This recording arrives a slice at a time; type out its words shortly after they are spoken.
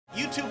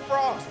YouTube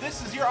frogs,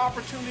 this is your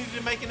opportunity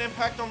to make an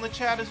impact on the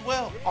chat as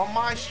well, on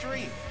my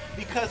stream.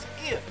 Because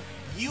if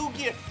you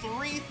get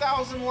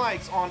 3,000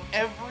 likes on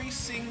every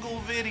single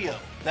video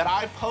that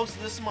I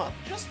post this month,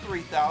 just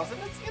 3,000,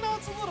 it's, you know,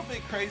 it's a little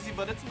bit crazy,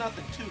 but it's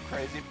nothing too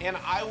crazy. And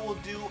I will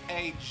do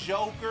a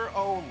Joker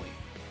only,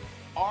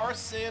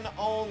 arson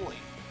only,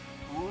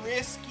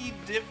 risky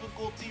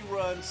difficulty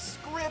run,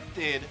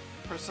 scripted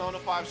Persona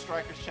 5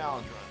 Strikers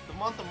Challenge run. The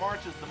month of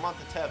March is the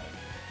month of Tevin.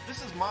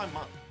 This is my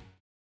month.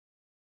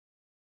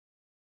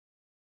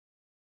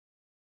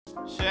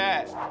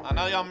 Chat, I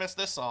know y'all missed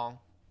this song.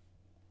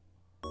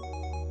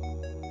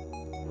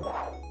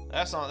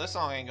 This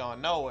song ain't going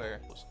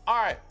nowhere. All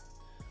right,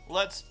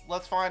 let's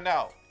find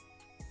out.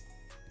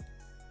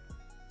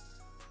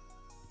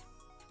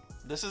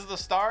 This is the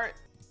start.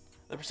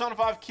 The Persona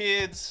 5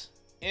 kids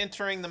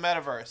entering the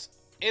metaverse.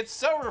 It's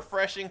so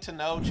refreshing to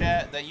know,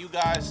 chat, that you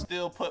guys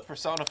still put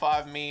Persona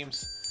 5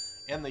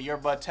 memes in the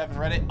YourBudTevin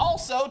Reddit.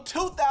 Also,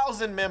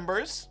 2,000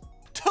 members.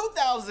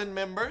 2,000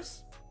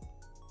 members.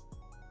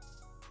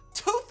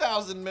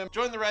 2,000 members.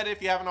 Join the Reddit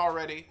if you haven't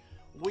already.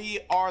 We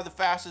are the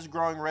fastest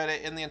growing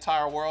Reddit in the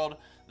entire world.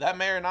 That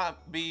may or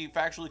not be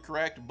factually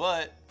correct,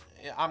 but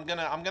I'm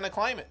gonna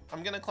claim it.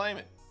 I'm gonna claim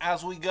it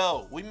as we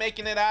go. We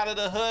making it out of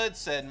the hood,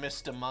 said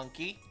Mr.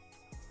 Monkey.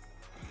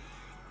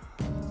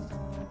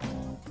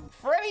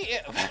 Freddy.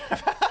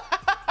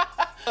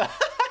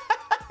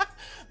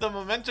 The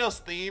Mementos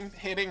theme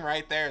hitting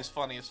right there is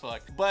funny as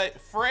fuck. But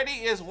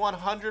Freddy is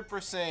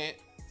 100%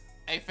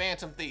 a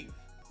Phantom Thief.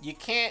 You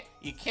can't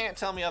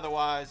tell me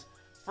otherwise.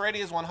 Freddy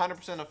is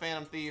 100% a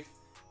Phantom Thief.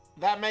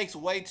 That makes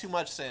way too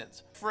much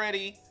sense.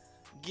 Freddy,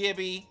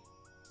 Gibby,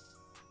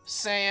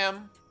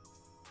 Sam,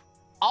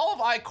 all of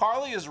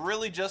iCarly is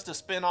really just a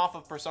spin-off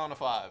of Persona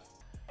 5.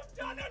 I'm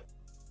done.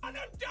 I'm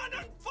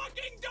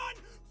fucking done.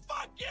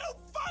 Fuck you,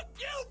 fuck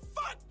you,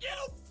 fuck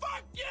you,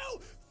 fuck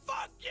you,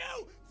 fuck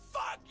you,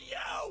 fuck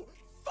you,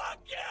 fuck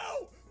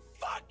you,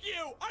 fuck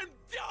you. I'm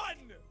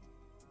done.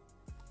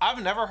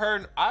 I've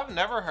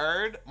never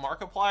heard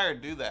Markiplier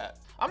do that.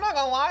 I'm not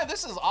gonna lie,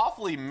 this is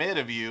awfully mid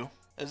of you.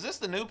 Is this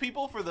the new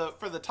people for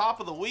the top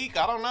of the week?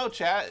 I don't know,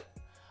 chat.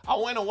 I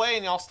went away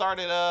and y'all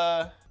started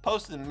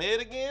posting mid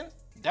again.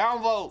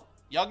 Downvote.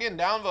 Y'all getting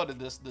downvoted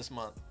this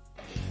month.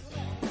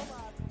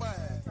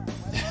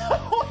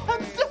 What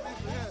the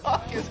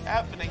fuck is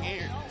happening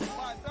here?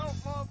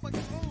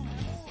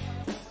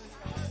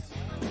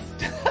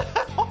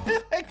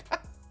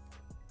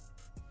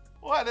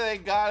 Why do they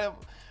got him?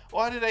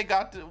 Why do they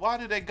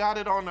got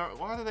it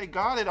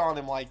on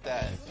him like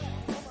that?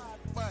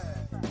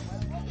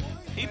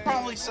 He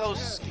probably so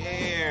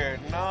scared.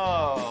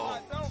 No.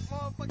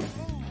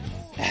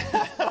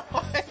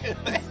 Why do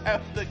they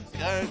have the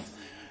guns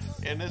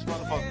in this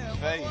motherfucker's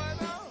face?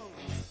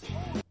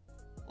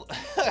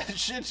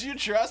 Should you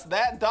trust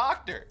that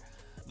doctor?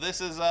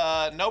 This is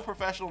no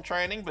professional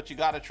training, but you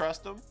gotta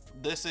trust him.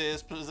 This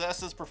is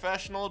possesses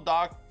professional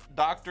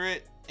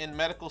doctorate in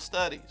medical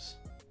studies.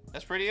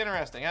 That's pretty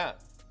interesting, huh?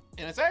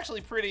 And it's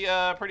actually pretty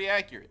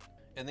accurate.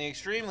 And the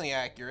extremely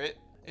accurate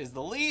is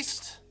the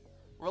least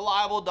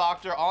reliable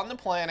doctor on the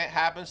planet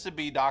happens to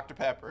be Dr.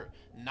 Pepper.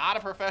 Not a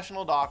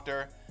professional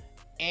doctor,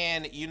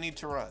 and you need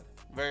to run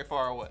very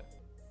far away.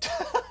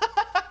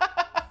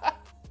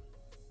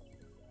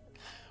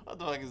 What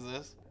the fuck is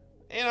this?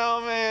 You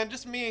know, man,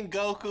 just me and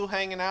Goku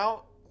hanging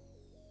out.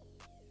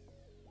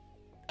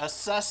 A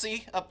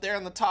sussy up there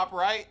in the top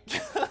right.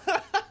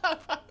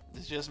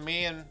 It's just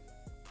me and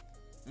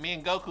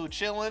Goku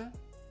chilling.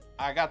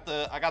 I got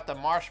the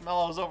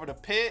marshmallows over the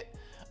pit.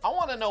 I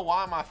want to know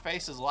why my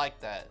face is like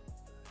that.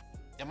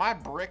 Am I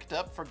bricked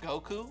up for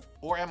Goku,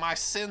 or am I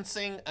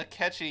sensing a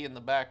Akechi in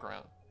the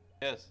background?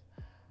 Yes.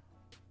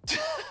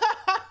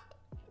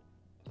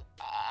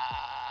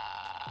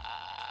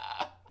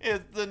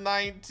 It's the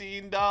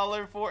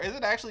 $19 for. Is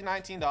it actually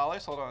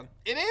 $19? Hold on.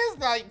 It is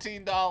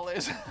 $19.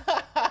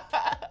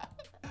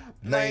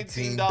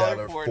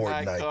 $19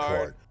 Fortnite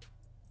card.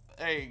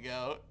 There you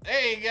go.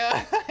 There you go.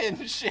 And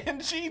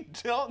Shinji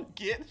don't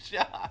get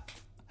shot.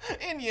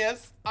 And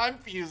yes, I'm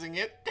fusing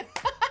it.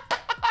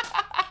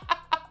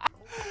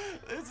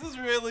 This is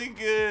really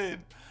good.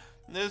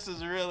 This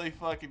is really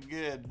fucking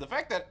good. The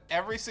fact that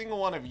every single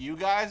one of you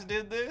guys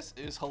did this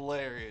is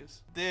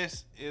hilarious.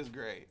 This is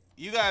great.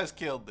 You guys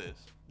killed this.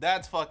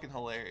 That's fucking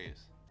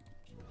hilarious.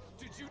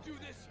 Did you do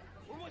this,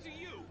 or was it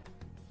you?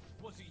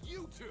 Was it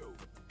you two?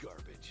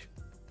 Garbage.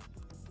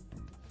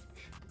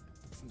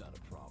 It's not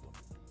a problem.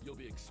 You'll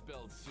be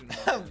expelled soon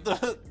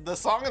enough. the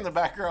song in the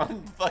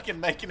background fucking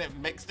making it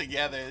mix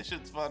together. This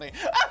shit's funny.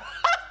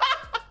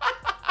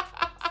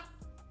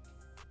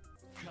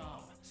 Come,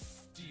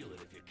 steal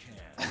it if you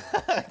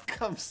can.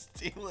 Come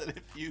steal it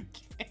if you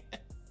can.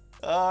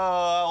 Oh,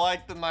 I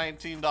like the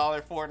 $19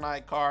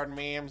 Fortnite card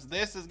memes.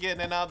 This is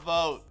getting an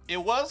upvote. It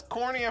was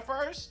corny at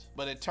first,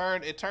 but it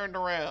turned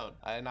around,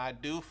 and I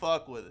do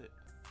fuck with it.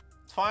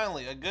 It's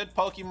finally a good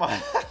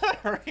Pokemon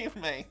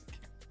remake.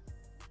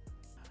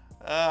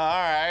 All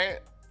right.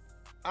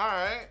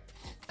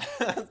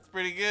 That's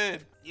pretty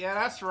good. Yeah,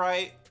 that's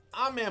right.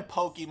 I'm in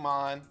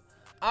Pokemon.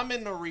 I'm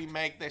in the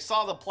remake. They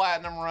saw the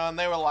platinum run.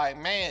 They were like,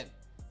 man,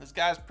 this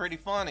guy's pretty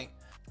funny.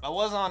 I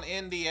was on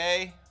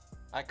NDA.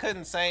 I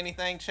couldn't say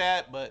anything,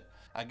 chat, but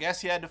I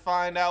guess you had to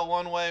find out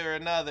one way or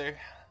another.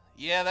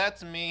 Yeah,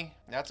 that's me.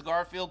 That's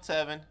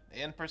YourBudTevin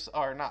in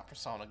or not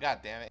Persona. God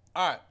damn it.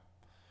 All right.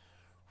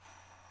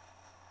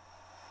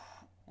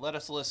 Let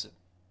us listen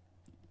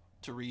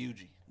to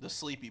Ryuji, the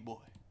sleepy boy.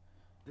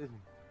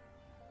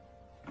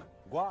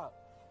 Guap.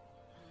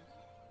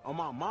 On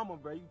my mama,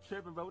 bro. You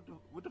tripping, bro.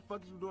 What the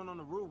fuck is you doing on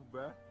the roof,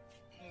 bro?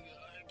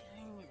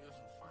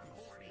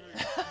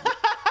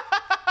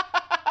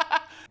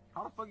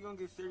 How the fuck you gonna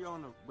get cereal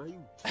on the, bro?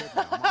 You tripping.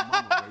 On my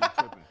mama, bro. You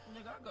tripping.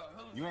 Nigga, I got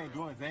hella You ain't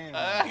doing Zans.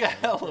 I got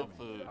hella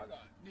food. I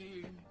got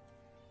D.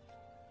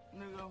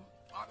 Nigga,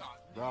 I got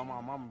D. Bro, on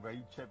my mama, bro.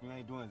 You tripping. You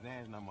ain't doing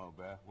Zans no more,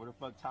 bro. Where the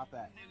fuck Top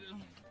at? Nigga,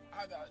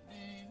 I got D.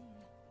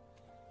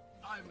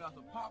 I even got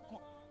some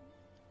popcorn.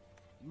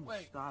 You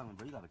Wait, styling,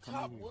 bro. You gotta come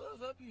Top in here.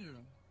 was up here.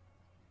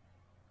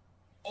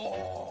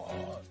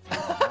 Oh.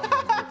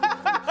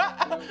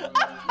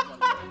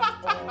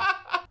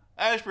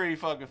 That's pretty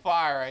fucking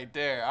fire right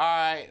there. All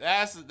right,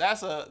 that's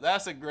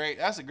a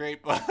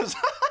great buzz.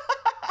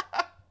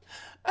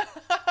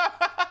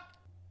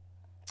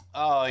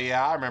 Oh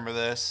yeah, I remember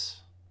this.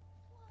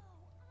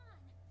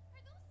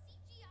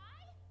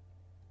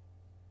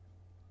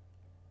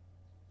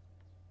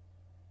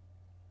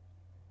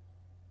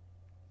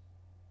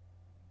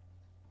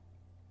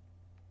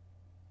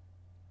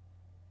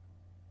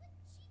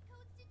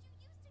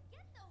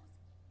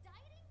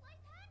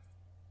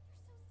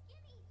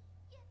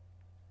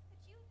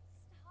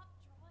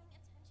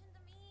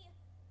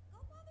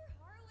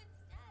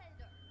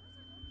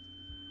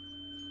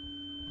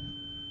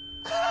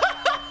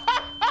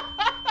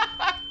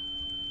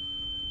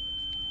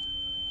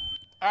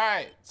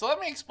 Alright, so let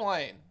me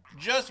explain,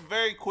 just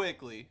very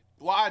quickly,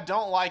 why I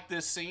don't like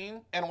this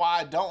scene and why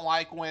I don't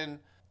like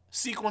when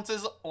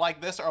sequences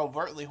like this are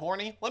overtly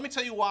horny. Let me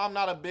tell you why I'm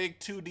not a big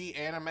 2D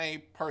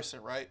anime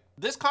person, right?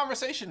 This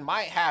conversation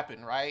might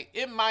happen, right?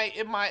 It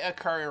might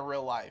occur in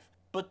real life.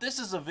 But this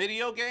is a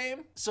video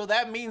game, so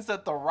that means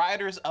that the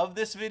writers of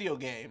this video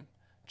game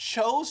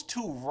chose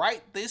to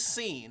write this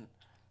scene,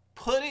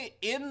 put it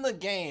in the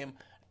game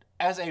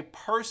as a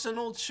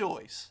personal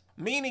choice.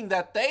 Meaning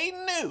that they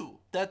knew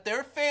that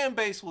their fan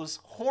base was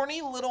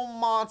horny little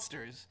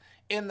monsters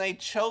and they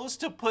chose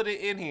to put it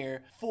in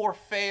here for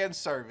fan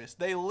service.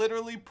 They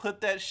literally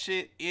put that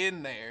shit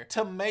in there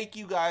to make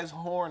you guys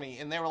horny,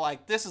 and they were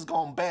like, this is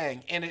gonna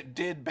bang, and it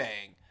did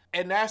bang.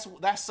 And that's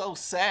so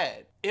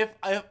sad.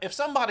 If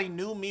somebody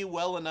knew me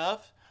well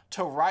enough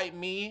to write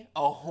me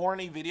a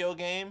horny video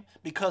game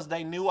because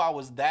they knew I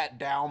was that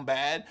down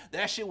bad,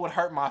 that shit would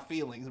hurt my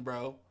feelings,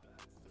 bro.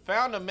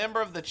 Found a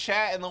member of the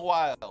chat in the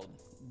wild.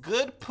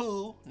 Good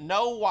poo,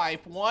 no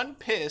wipe, one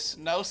piss,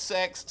 no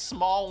sex,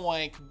 small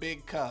wank,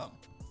 big cum.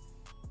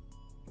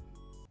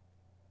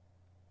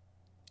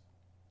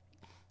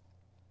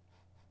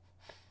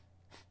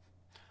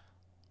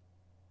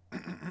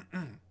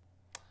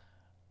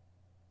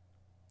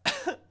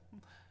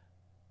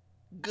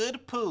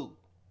 Good poo.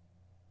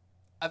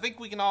 I think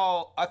we can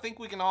all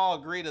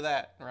agree to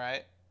that,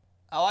 right?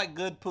 I like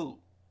good poo.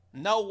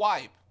 No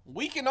wipe.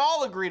 We can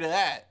all agree to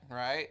that,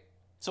 right?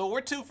 So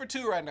we're 2 for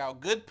 2 right now.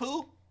 Good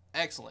poo,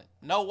 excellent.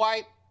 No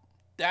wipe,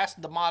 that's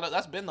the motto.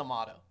 That's been the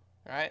motto,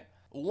 right?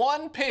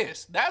 One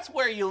piss, that's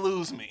where you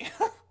lose me.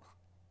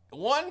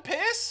 One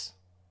piss?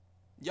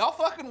 Y'all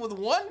fucking with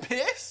one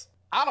piss?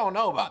 I don't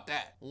know about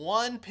that.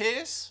 One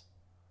piss?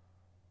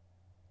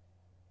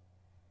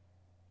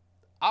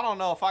 I don't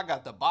know if I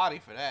got the body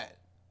for that.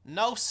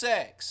 No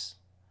sex.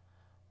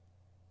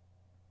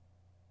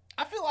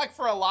 I feel like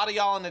for a lot of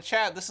y'all in the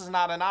chat, this is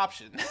not an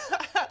option.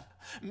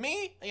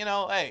 Me, you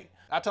know, hey,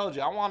 I told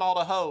you, I want all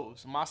the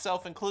hoes,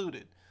 myself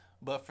included.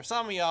 But for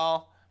some of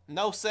y'all,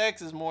 no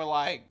sex is more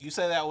like, you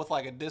say that with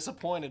like a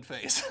disappointed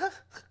face.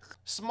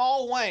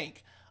 Small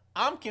wank.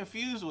 I'm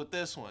confused with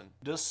this one.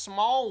 Does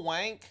small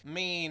wank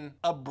mean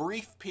a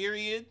brief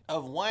period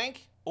of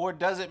wank? Or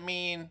does it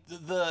mean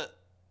the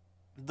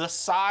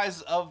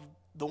size of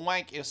the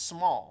wank is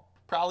small?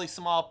 Probably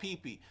small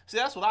pee-pee. See,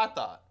 that's what I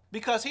thought.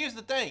 Because here's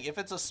the thing, if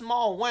it's a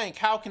small wank,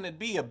 how can it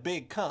be a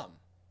big cum?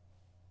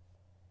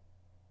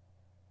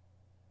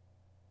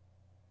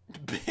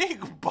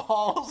 Big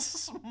balls,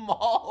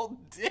 small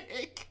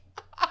dick.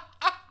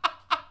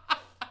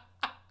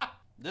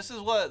 This is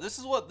what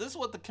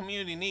the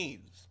community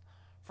needs.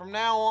 From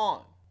now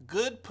on,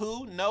 good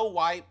poo, no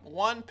wipe,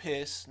 one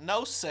piss,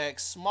 no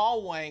sex,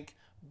 small wank,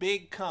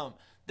 big cum.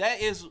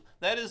 That is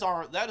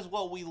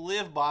what we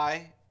live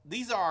by.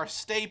 These are our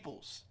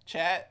staples,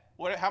 chat.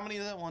 How many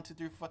is that? 1, 2,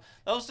 3, 4.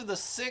 Those are the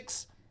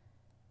six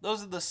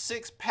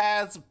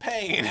paths of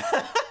pain.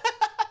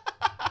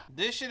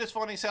 This shit is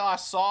funny as hell. I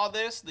saw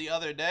this the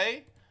other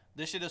day.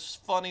 This shit is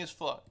funny as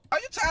fuck. Are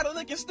you tired of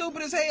looking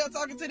stupid as hell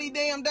talking to these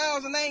damn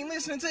dogs and they ain't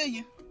listening to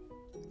you?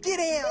 Get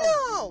in.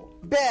 No.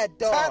 Bad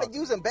dog. Tired of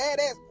using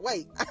badass.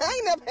 Wait, I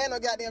ain't never had no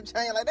goddamn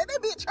chain like that. That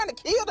bitch trying to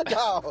kill the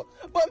dog.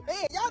 But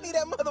man, y'all need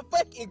that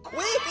motherfucking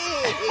quit.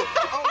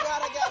 Oh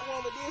God, I got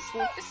one with this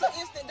one. It's an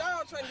instant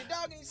dog training. Your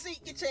dog in your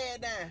seat, get your ass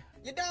down.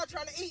 Your dog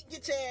trying to eat,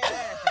 get your ass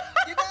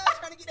down. Your dog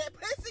trying to get that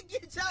pussy,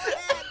 get your ass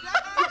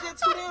down. It's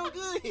just too damn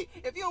good.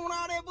 If you don't want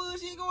all that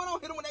bullshit going on,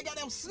 hit him with that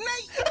goddamn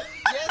snake.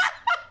 Yes.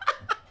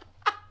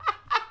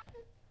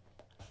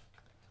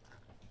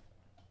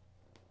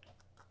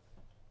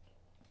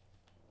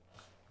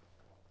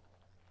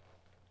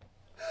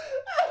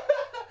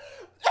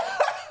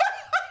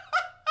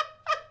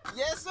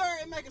 Yes, sir.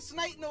 It make a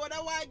snake know it.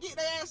 That's why I get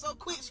their ass so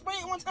quick. Spray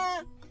it one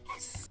time.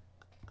 Yes.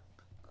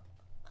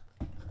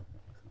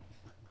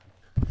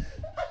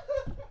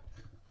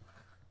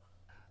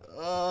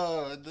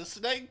 The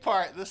snake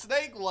part, the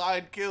snake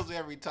line kills me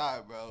every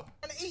time, bro.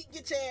 Trying to eat,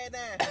 get your ass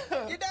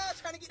down. Your dog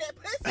trying to get that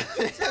pussy,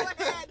 get your ass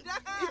down.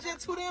 It's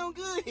just too damn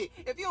good.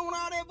 If you don't want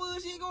all that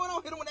bullshit going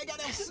on, hit him with that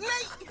goddamn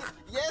snake.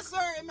 Yes,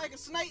 sir. It make a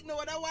snake know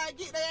it. That's why I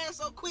get their ass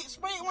so quick.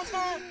 Spray it one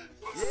time.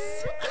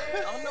 Yes.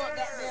 I don't know what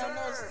goddamn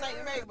no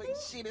snake made, but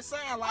shit, it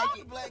sound like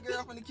it. Black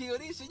girl finna kill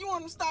this shit. You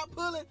want to stop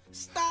pulling?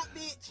 Stop,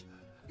 bitch.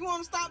 You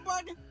want to stop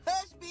barking?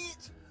 Hush,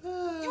 bitch.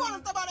 You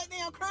want to stop all that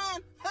damn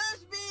crying?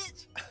 Hush,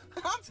 bitch.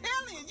 I'm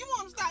telling you, you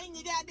want to stop eating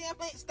your goddamn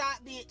face?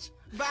 Stop, bitch.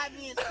 Bye,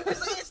 bitch.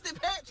 It's an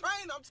instant pet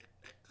train.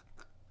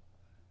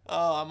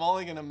 Oh, I'm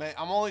only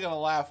gonna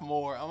laugh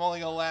more. I'm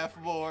only gonna laugh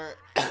more.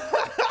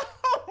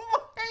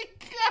 Oh my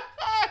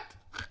God.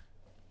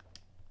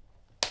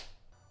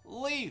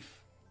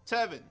 Leaf,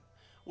 Tevin,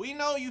 we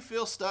know you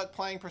feel stuck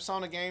playing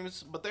Persona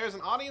games, but there's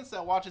an audience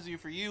that watches you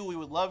for you. We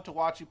would love to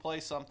watch you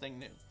play something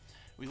new.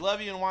 We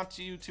love you and want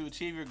you to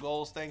achieve your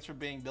goals. Thanks for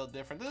being built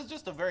different. This is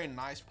just a very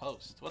nice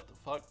post. What the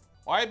fuck?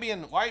 Why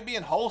are you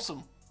being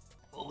wholesome,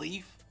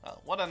 Leaf?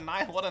 What a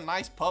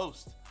nice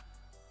post.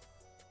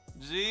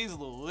 Jeez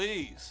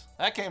Louise.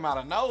 That came out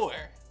of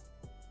nowhere.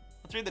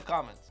 Let's read the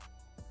comments.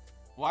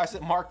 Why is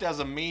it marked as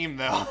a meme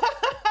though?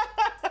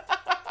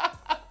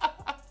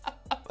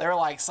 They were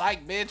like,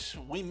 psych bitch,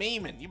 we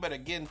memeing. You better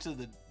get into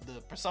the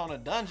Persona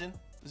dungeon.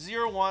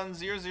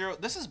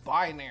 0100. This is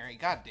binary.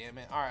 God damn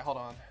it. Alright, hold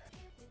on.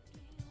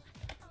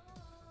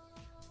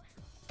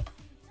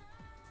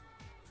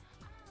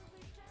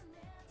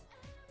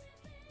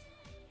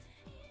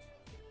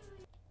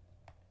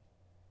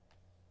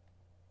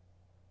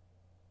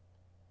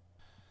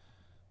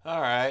 All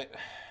right.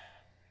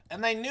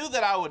 And they knew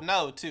that I would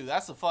know too.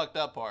 That's the fucked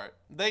up part.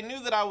 They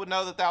knew that I would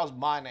know that that was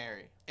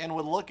binary and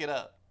would look it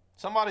up.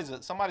 Somebody's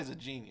a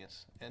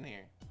genius in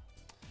here.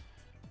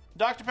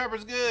 Dr.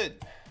 Pepper's good.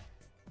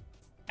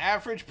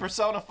 Average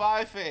Persona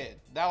 5 fan.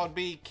 That would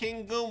be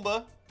King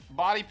Goomba,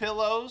 body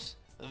pillows,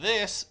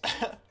 this,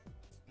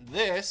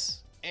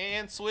 this,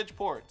 and switch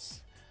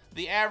ports.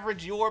 The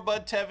average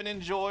YourBudTevin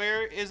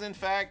enjoyer is in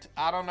fact,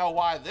 I don't know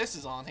why this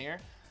is on here,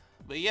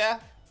 but yeah,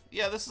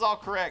 this is all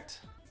correct.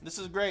 This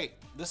is great.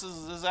 This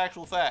is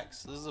actual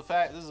facts. This is a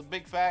fact. This is a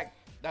big fact.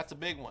 That's a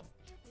big one.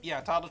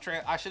 Yeah,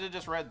 I should have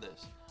just read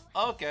this.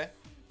 Okay.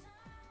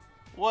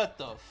 What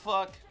the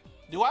fuck?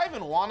 Do I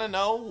even want to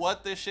know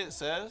what this shit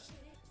says?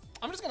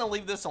 I'm just gonna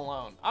leave this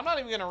alone. I'm not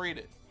even gonna read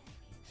it.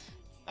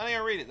 I ain't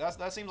gonna read it.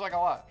 That seems like a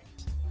lot.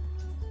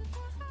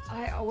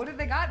 What have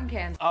they got in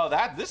Kansas? Oh,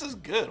 this is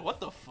good. What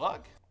the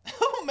fuck?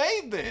 Who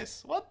made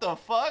this? What the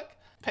fuck?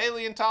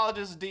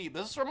 Paleontologist Deep.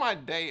 This is for my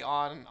date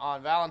on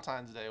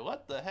Valentine's Day.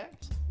 What the heck?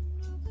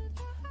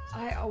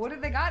 What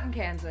have they got in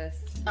Kansas?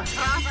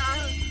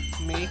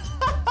 Me.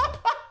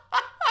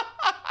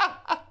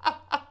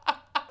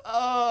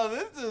 Oh,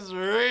 this is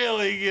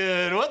really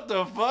good. What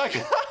the fuck?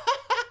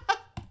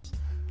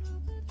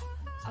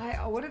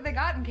 What have they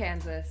got in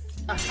Kansas?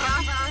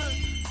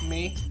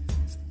 Me.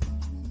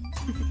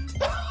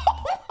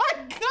 Oh my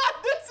God,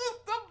 this is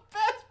the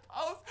best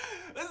post.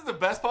 This is the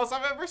best post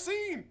I've ever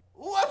seen.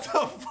 What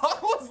the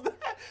fuck was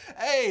that?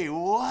 Hey,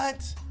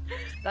 what?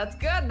 That's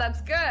good. That's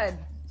good.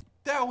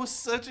 That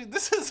was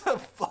this is a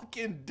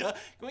fucking dub.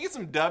 Can we get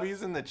some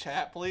W's in the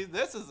chat, please?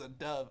 This is a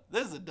dub.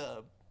 This is a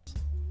dub.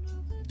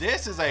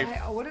 This is a...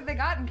 What have they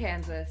got in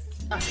Kansas?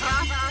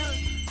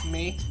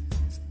 Me.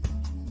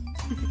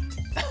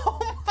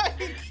 Oh my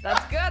God.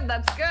 That's good.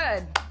 That's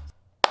good.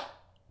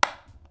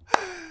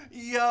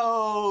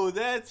 Yo,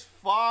 that's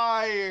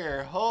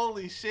fire.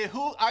 Holy shit.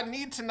 I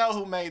need to know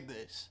who made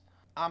this.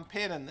 I'm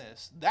pinning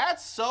this.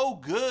 That's so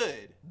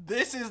good.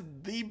 This is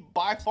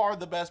by far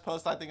the best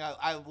post I think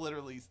I've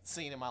literally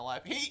seen in my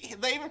life.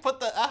 They even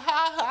put the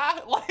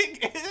like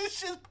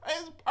it's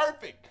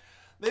perfect.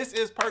 This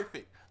is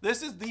perfect.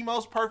 This is the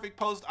most perfect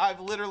post I've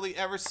literally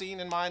ever seen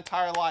in my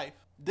entire life.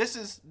 This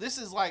is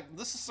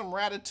some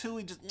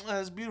Ratatouille. Just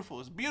it's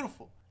beautiful. It's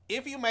beautiful.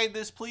 If you made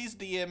this, please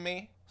DM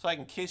me so I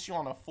can kiss you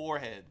on the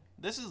forehead.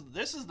 This is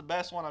the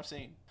best one I've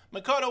seen.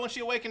 Makoto when she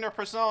awakened her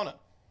persona.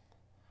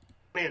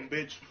 Man,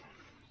 bitch.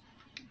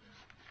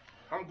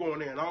 I'm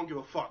going in. I don't give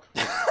a fuck.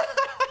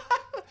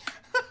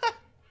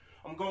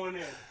 I'm going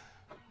in.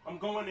 I'm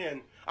going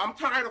in. I'm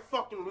tired of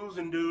fucking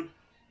losing, dude.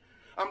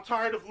 I'm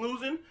tired of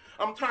losing.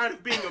 I'm tired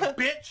of being a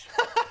bitch.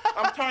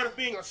 I'm tired of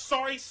being a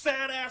sorry,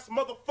 sad-ass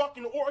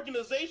motherfucking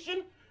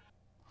organization.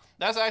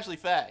 That's actually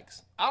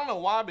facts. I don't know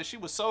why, but she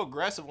was so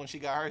aggressive when she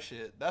got her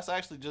shit. That's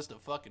actually just a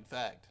fucking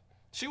fact.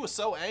 She was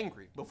so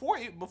angry before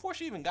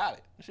she even got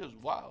it. She was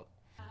wild.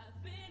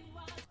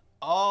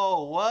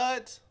 Oh,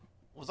 what?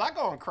 Was I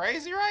going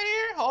crazy right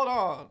here? Hold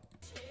on.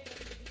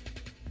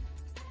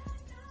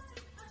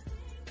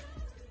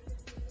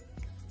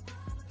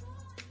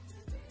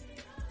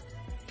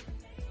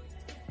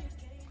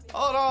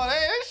 Hold on,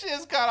 hey, this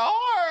shit's kind of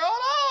hard.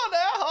 Hold on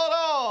now, hold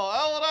on,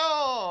 hold on,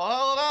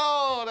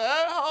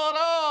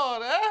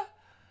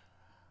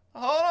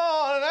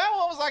 now.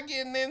 What was I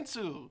getting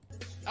into?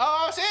 Oh,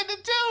 I was hitting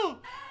it too.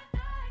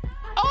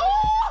 Oh,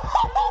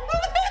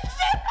 this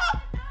shit.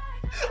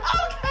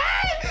 Okay.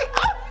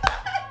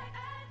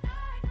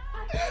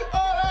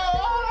 Hold on.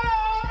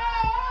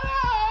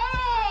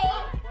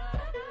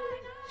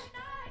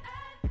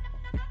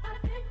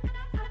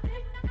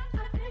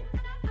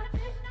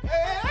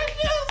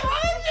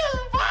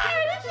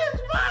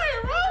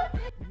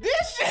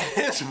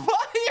 It's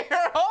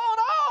fire! Hold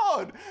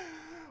on!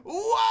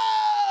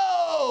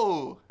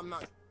 Whoa! I'm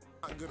not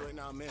good right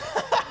now, man.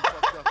 I'm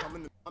fucked up.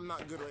 I'm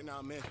not good right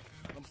now, man.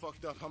 I'm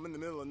fucked up. I'm in the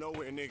middle of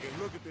nowhere, nigga.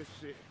 Look at this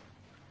shit.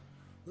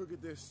 Look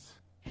at this.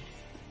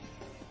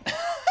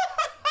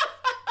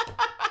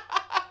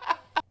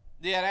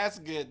 Yeah, that's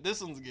good.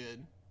 This one's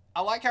good.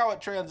 I like how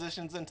it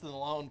transitions into the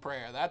lone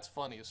prayer. That's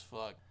funny as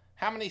fuck.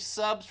 How many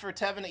subs for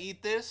Tevin to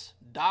eat this?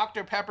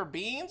 Dr. Pepper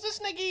beans? This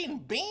nigga eating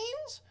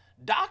beans?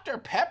 Dr.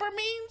 Pepper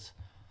beans?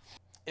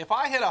 If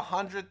I hit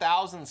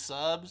 100,000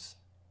 subs,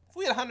 if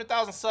we hit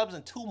 100,000 subs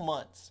in 2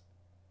 months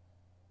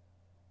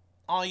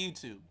on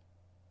YouTube,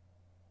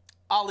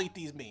 I'll eat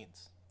these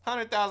beans.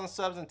 100,000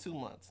 subs in 2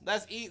 months.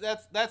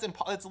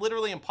 It's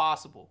literally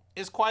impossible.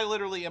 It's quite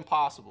literally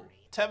impossible.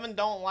 Tevin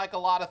don't like a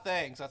lot of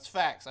things. That's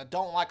facts. I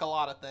don't like a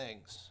lot of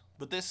things.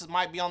 But this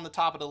might be on the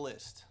top of the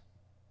list.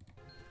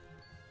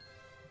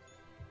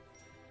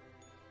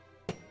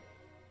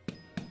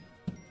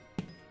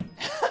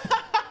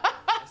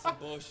 That's some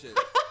bullshit.